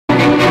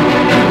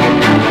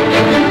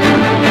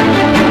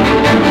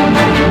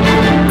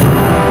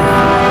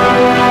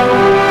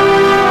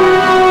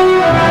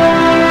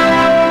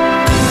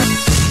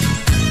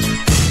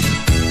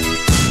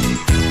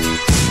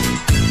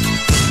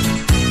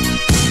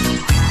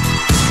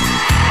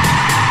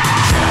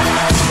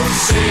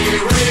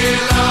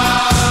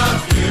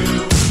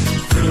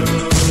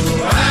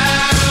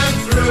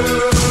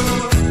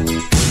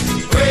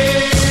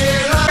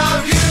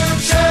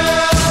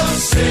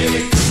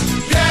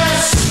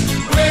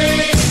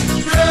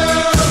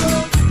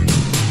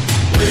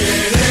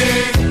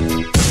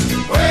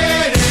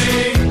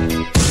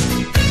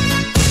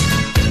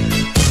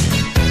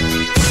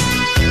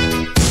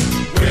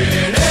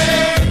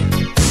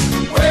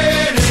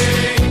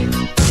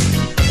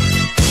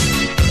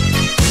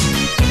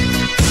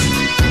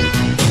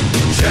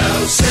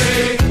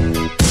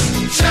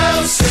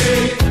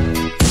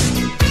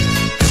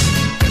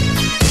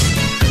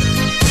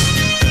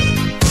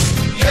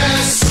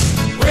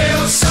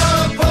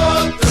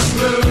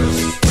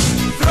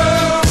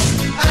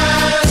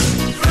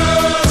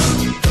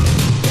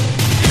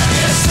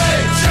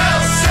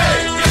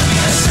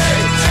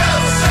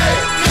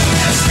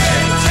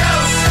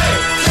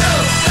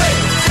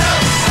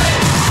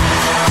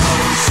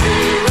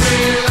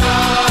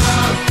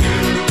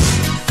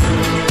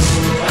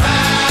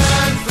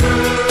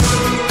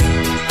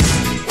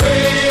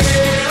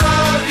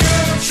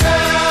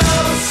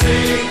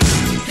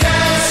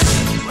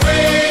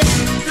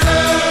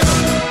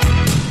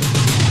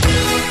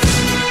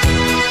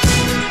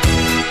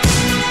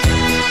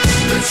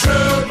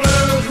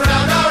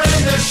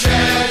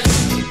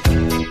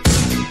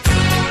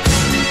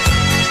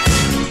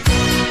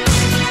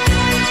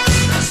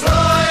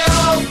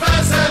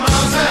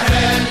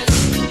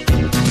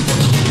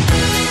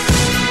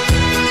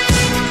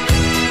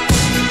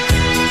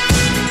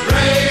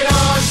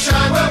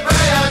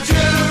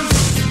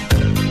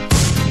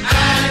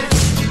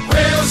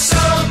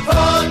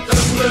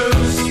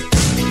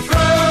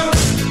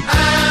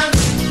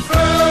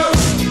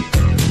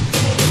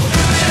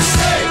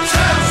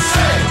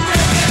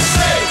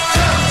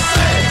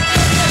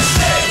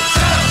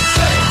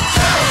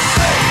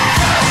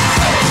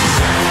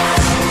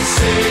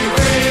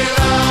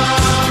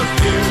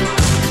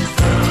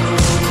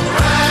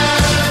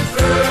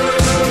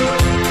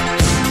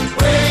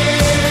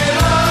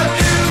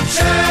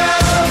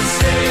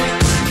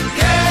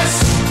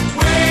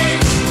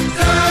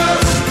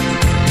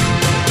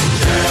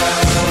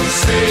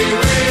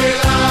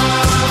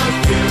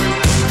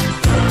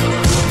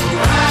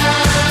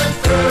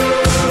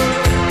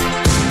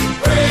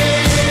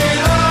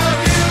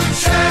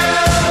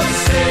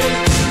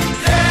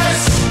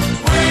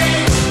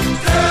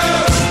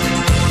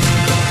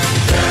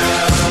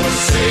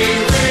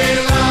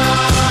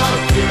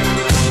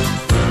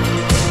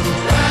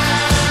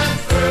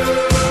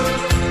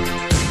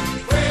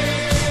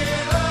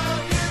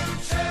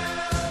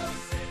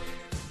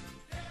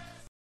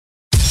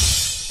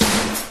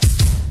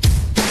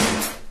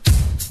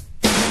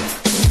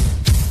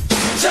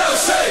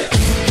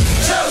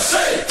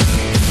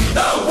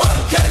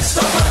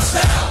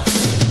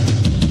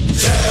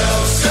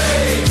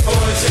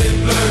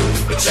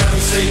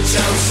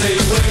Chelsea,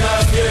 we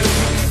love you.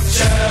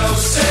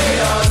 Chelsea,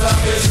 our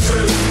love is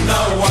true.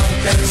 No one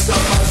can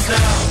stop us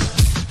now.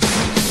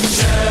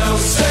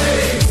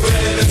 Chelsea,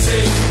 we're the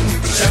team.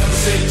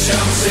 Chelsea,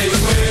 Chelsea,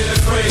 we're the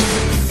cream.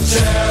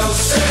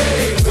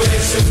 Chelsea,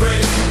 we're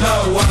supreme.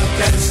 No one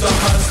can stop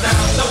us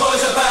now. The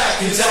boys are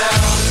back in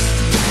town,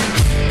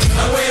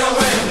 and we are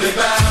Wembley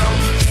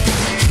bound.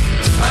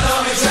 An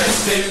army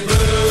dressed in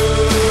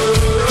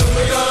blue.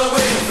 We gotta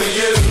win for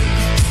you.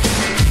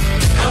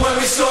 And when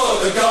we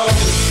score the goal,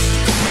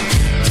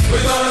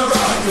 we're gonna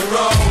rock and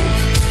roll.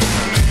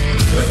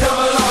 We've come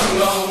a long,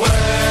 long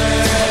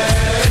way,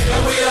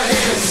 and we are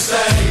here to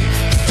stay.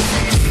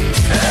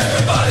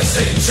 Everybody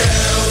sing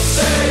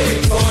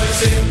Chelsea, boys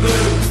in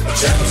blue.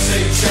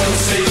 Chelsea,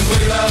 Chelsea, we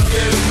love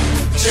you.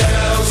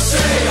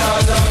 Chelsea, our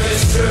love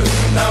is true.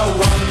 No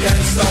one can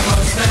stop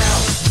us now.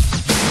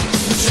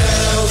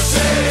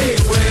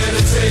 Chelsea, we're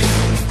the team.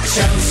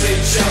 Chelsea,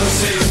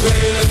 Chelsea,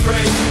 we're the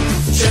cream.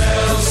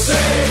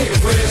 Chelsea,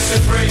 we're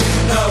supreme.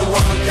 No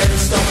one can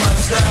stop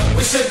us now.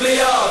 We simply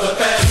are the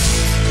best.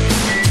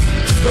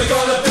 We're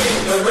gonna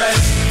beat the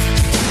rest.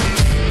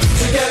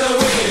 Together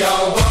we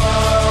are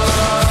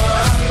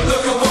one.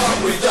 Look at what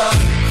we've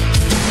done.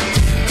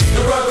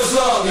 The road was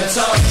long and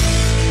tough,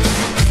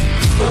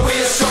 but we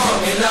are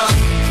strong enough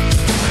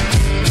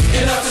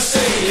to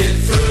see it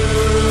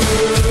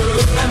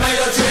through and make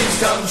our dreams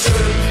come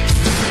true.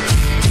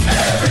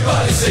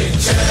 Everybody sing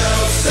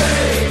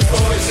Chelsea,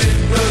 boys in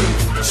blue.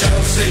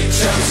 Chelsea,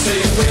 Chelsea,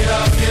 we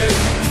love you.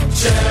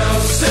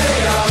 Chelsea,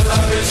 our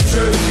love is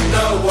true.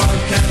 No one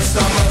can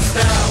stop us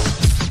now.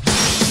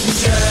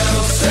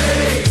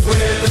 Chelsea,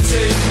 we're the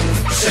team.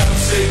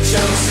 Chelsea,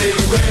 Chelsea,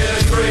 we're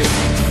the cream.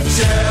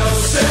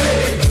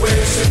 Chelsea,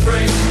 we're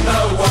supreme. No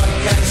one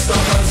can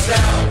stop us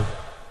now.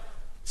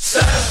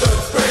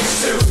 Stamford Bridge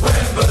to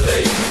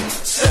Wembley,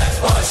 step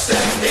by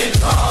step in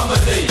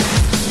harmony.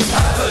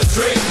 Have a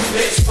drink,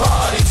 it's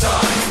party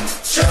time.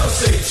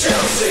 Chelsea,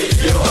 Chelsea,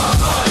 you are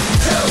mine.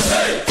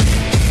 Chelsea,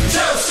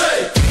 Chelsea,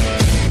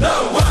 no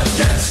one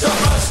can stop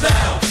us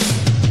now.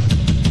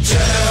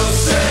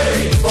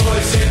 Chelsea,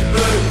 boys in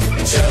blue.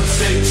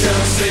 Chelsea,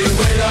 Chelsea,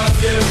 we love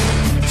you.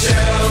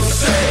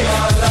 Chelsea,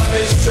 our love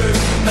is true.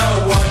 No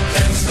one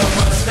can stop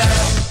us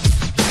now.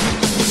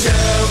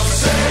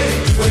 Chelsea,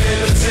 we're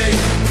the team.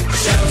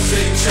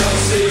 Chelsea,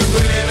 Chelsea,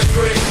 we're the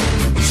cream.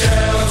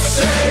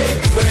 Chelsea,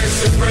 we're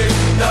supreme.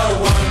 No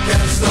one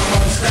can stop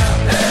us now.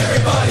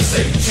 Everybody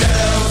sing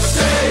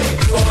Chelsea,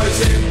 boys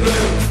in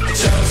blue.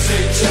 Chelsea,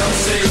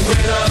 Chelsea, we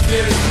love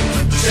you.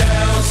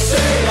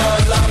 Chelsea, our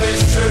love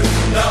is true.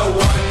 No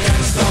one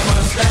can stop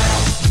us now.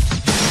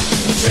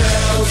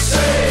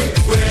 Chelsea,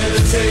 we're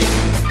the team.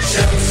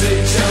 Chelsea,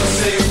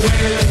 Chelsea,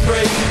 we're the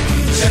cream.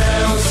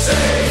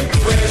 Chelsea,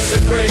 we're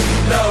supreme.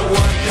 No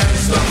one can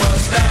stop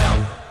us now.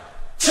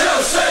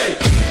 Chelsea,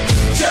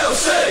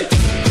 Chelsea,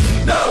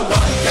 no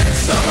one can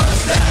stop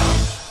us now.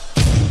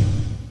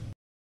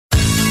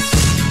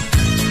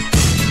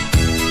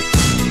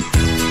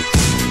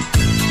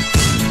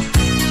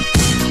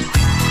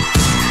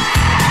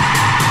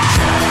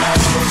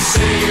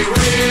 Chelsea,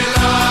 we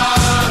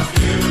love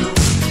you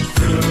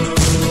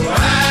through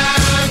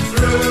and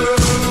through.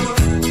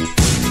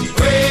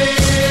 We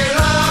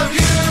love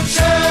you,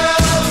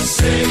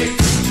 Chelsea.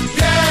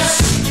 Yes,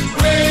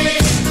 we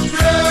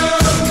do.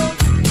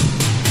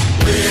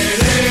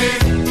 Winning,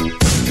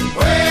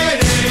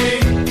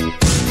 winning,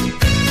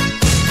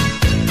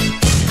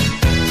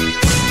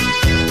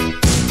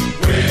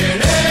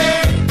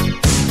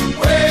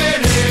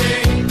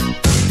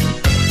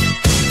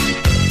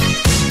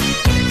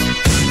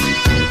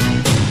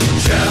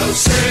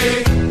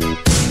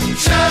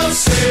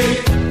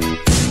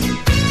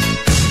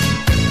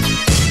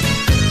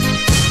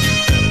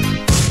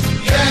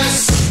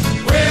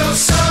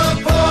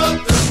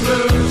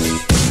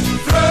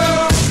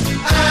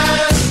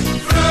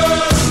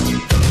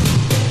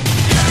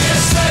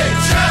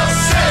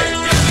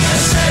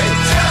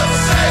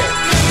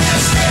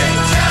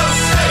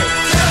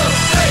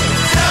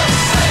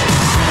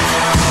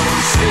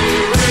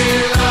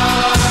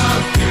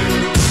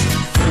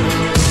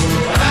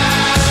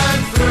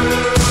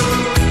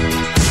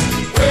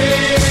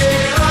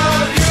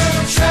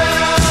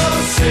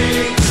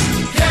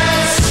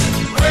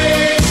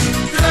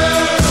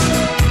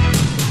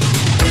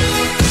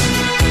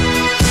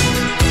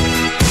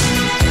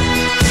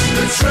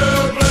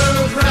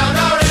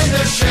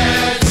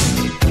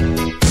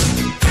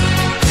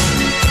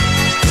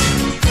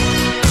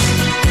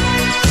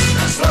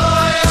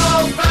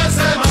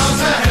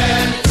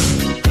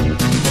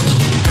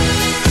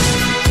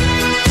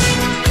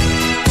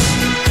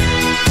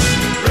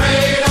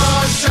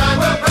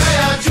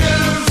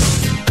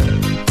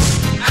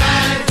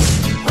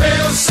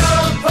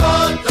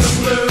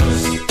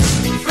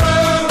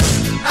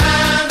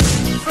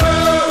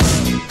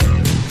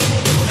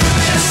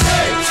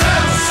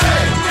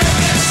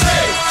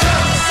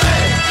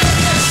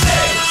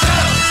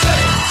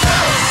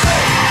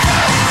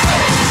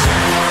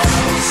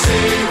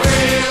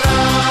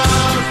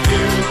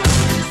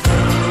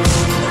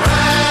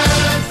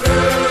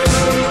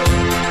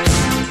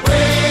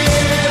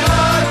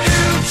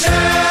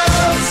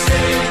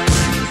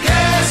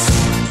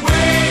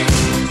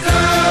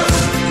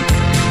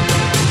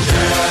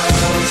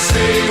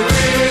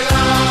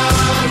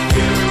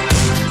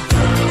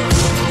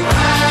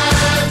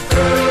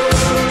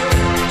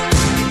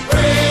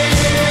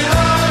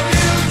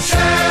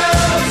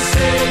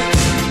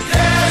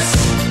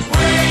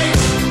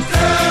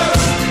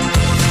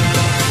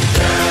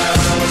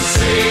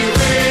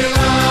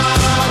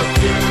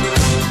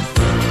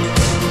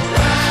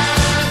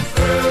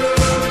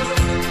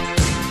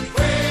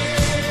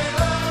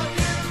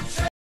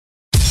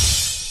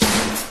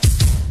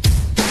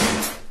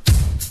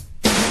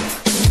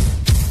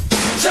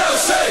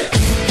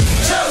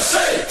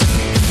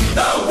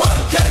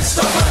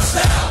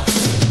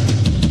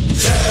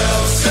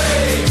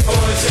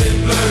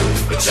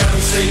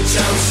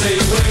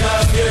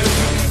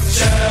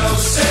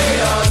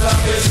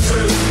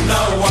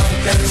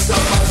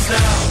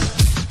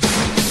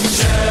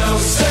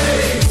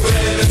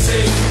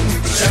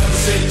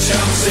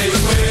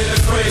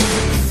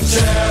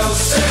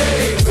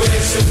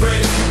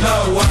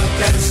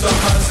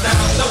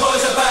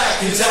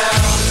 in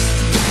town,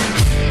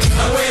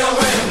 and we are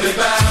Wembley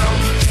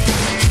bound.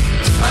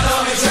 An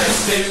army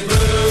dressed in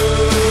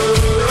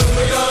blue,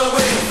 we gotta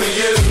win for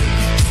you.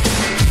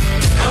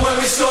 And when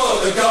we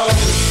score the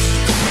goals,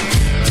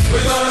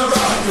 we're gonna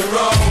rock and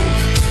roll.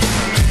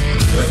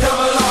 We've come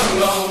a long,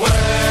 long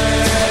way,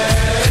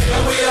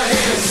 and we are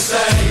here to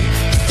stay.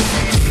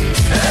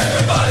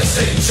 Everybody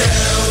sing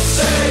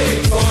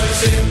Chelsea,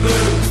 boys in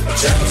blue.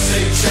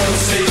 Chelsea,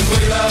 Chelsea, we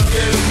love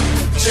you.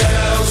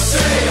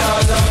 Chelsea,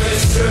 our love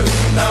is true.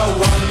 No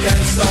one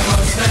can stop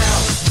us now.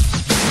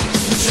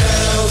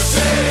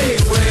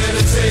 Chelsea, we're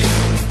the team.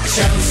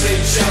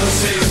 Chelsea,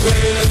 Chelsea,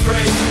 we're the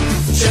breed.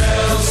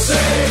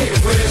 Chelsea,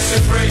 we're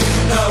supreme.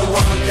 No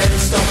one can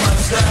stop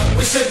us now.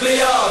 We simply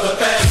are the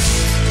best.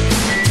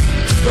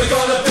 We're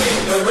gonna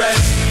beat the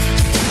rest.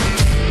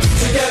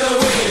 Together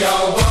we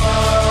are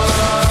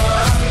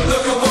one.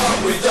 Look at what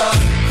we've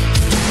done.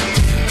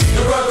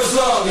 The road was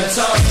long and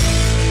tough,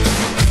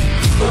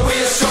 but we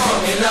are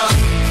strong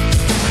enough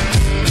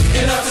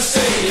to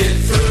see it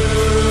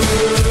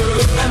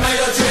through and make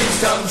our dreams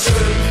come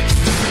true.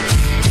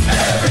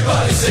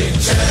 Everybody sing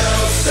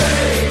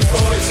Chelsea,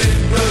 boys in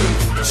blue.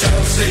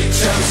 Chelsea,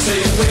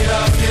 Chelsea, we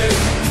love you.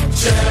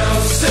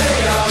 Chelsea,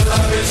 our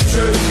love is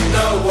true.